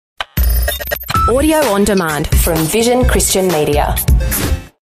Audio on demand from Vision Christian Media.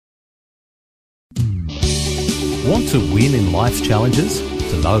 Want to win in life's challenges?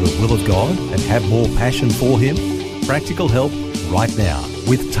 To know the will of God and have more passion for Him? Practical help right now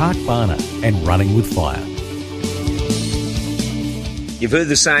with Tak Bhana and Running with Fire. You've heard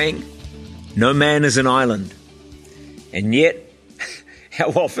the saying, no man is an island. And yet, how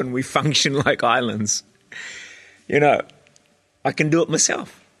often we function like islands. You know, I can do it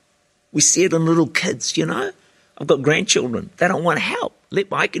myself. We see it in little kids, you know. I've got grandchildren. They don't want help.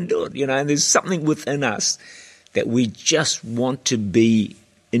 I can do it, you know. And there's something within us that we just want to be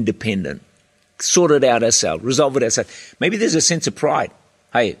independent, sort it out ourselves, resolve it ourselves. Maybe there's a sense of pride.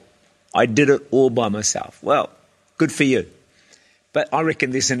 Hey, I did it all by myself. Well, good for you. But I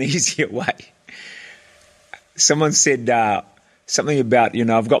reckon there's an easier way. Someone said something about, you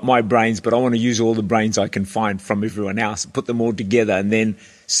know, I've got my brains, but I want to use all the brains I can find from everyone else, put them all together and then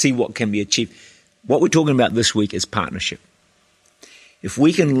see what can be achieved. What we're talking about this week is partnership. If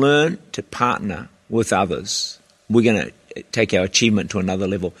we can learn to partner with others, we're going to take our achievement to another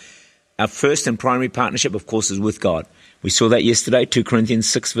level. Our first and primary partnership, of course, is with God. We saw that yesterday, 2 Corinthians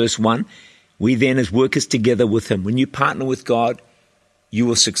 6 verse 1. We then as workers together with Him. When you partner with God, you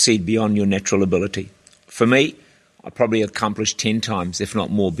will succeed beyond your natural ability. For me, I probably accomplished 10 times, if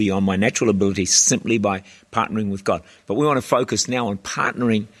not more, beyond my natural ability simply by partnering with God. But we want to focus now on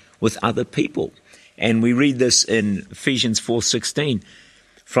partnering with other people. And we read this in Ephesians 4:16,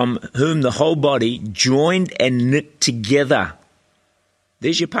 from whom the whole body joined and knit together.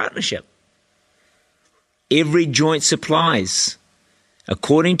 There's your partnership. Every joint supplies,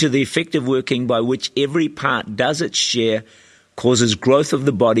 according to the effective working by which every part does its share, causes growth of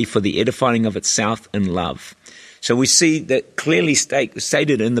the body for the edifying of itself in love. So we see that clearly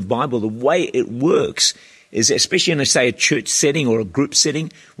stated in the Bible, the way it works is, especially in, say, a church setting or a group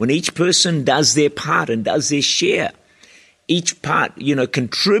setting, when each person does their part and does their share, each part, you know,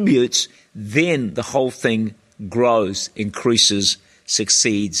 contributes, then the whole thing grows, increases,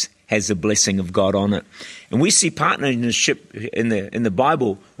 succeeds, has the blessing of God on it. And we see partnership in the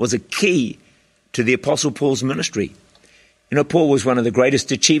Bible was a key to the Apostle Paul's ministry. You know, Paul was one of the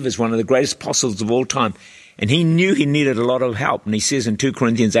greatest achievers, one of the greatest apostles of all time. And he knew he needed a lot of help. And he says in 2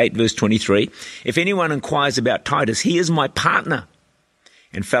 Corinthians 8 verse 23, if anyone inquires about Titus, he is my partner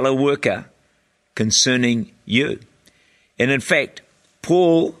and fellow worker concerning you. And in fact,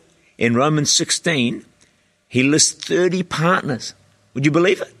 Paul in Romans 16, he lists 30 partners. Would you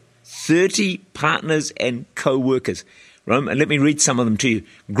believe it? 30 partners and co-workers. Let me read some of them to you.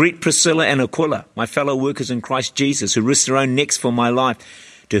 Greet Priscilla and Aquila, my fellow workers in Christ Jesus, who risked their own necks for my life,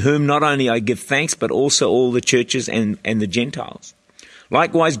 to whom not only I give thanks, but also all the churches and the Gentiles.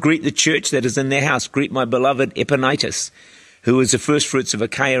 Likewise, greet the church that is in their house. Greet my beloved Epaphras, who is the firstfruits of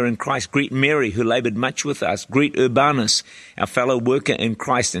Achaia in Christ. Greet Mary, who labored much with us. Greet Urbanus, our fellow worker in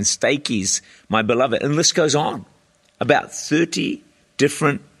Christ, and Stachys, my beloved. And the list goes on. About 30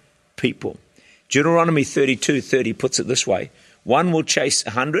 different people. Deuteronomy 32:30 puts it this way. 1 will chase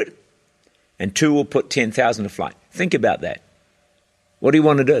 100, and 2 will put 10,000 to flight. Think about that. What do you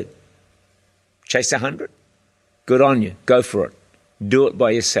want to do? Chase 100? Good on you. Go for it. Do it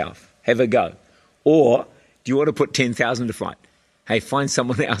by yourself. Have a go. Or do you want to put 10,000 to flight? Hey, find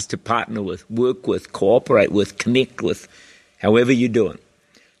someone else to partner with, work with, cooperate with, connect with, however you do it.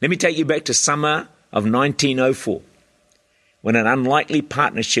 Let me take you back to summer of 1904, when an unlikely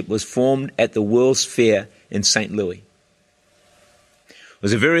partnership was formed at the World's Fair in St. Louis. It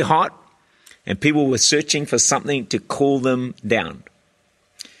was very hot, and people were searching for something to cool them down.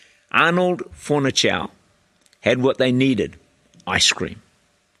 Arnold Fornichow had what they needed, ice cream.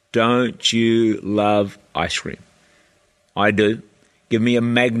 Don't you love ice cream? I do. Give me a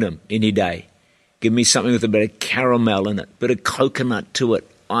Magnum any day. Give me something with a bit of caramel in it, a bit of coconut to it.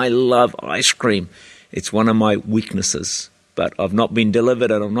 I love ice cream. It's one of my weaknesses, but I've not been delivered,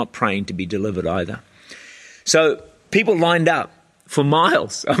 and I'm not praying to be delivered either. So people lined up for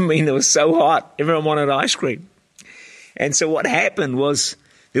miles. I mean, it was so hot. Everyone wanted ice cream. And so what happened was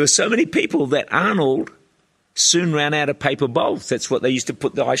there were so many people that Arnold soon ran out of paper bowls. That's what they used to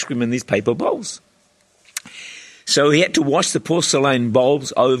put the ice cream in, these paper bowls. So he had to wash the porcelain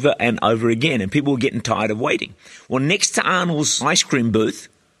bowls over and over again, and people were getting tired of waiting. Well, next to Arnold's ice cream booth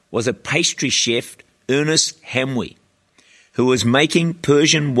was a pastry chef, Ernest Hamwi, who was making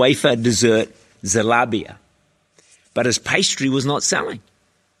Persian wafer dessert, zalabia. But his pastry was not selling.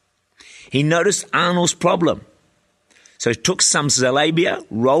 He noticed Arnold's problem. So he took some zalabia,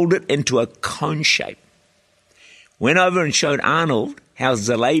 rolled it into a cone shape, went over and showed Arnold how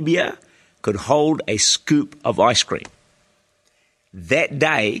zalabia could hold a scoop of ice cream. That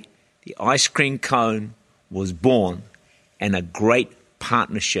day, the ice cream cone was born and a great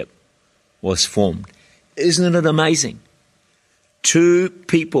partnership was formed. Isn't it amazing? Two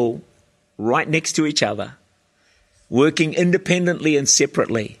people right next to each other, working independently and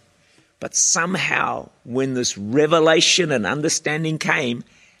separately. But somehow, when this revelation and understanding came,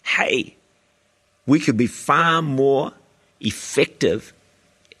 hey, we could be far more effective,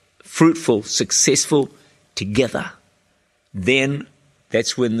 fruitful, successful together. Then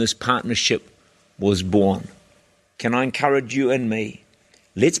that's when this partnership was born. Can I encourage you and me?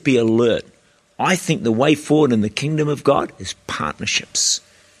 Let's be alert. I think the way forward in the kingdom of God is partnerships.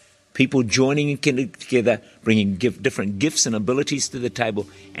 People joining together, bringing different gifts and abilities to the table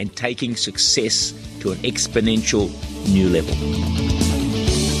and taking success to an exponential new level.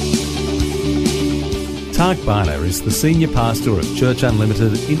 Tak Bhana is the Senior Pastor of Church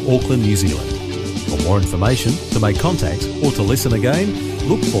Unlimited in Auckland, New Zealand. For more information, to make contact or to listen again,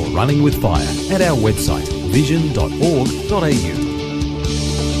 look for Running with Fire at our website vision.org.au.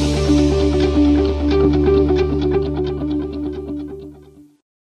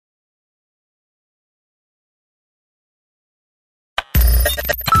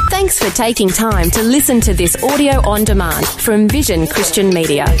 Thanks for taking time to listen to this audio on demand from Vision Christian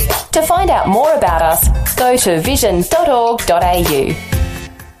Media. To find out more about us, go to vision.org.au.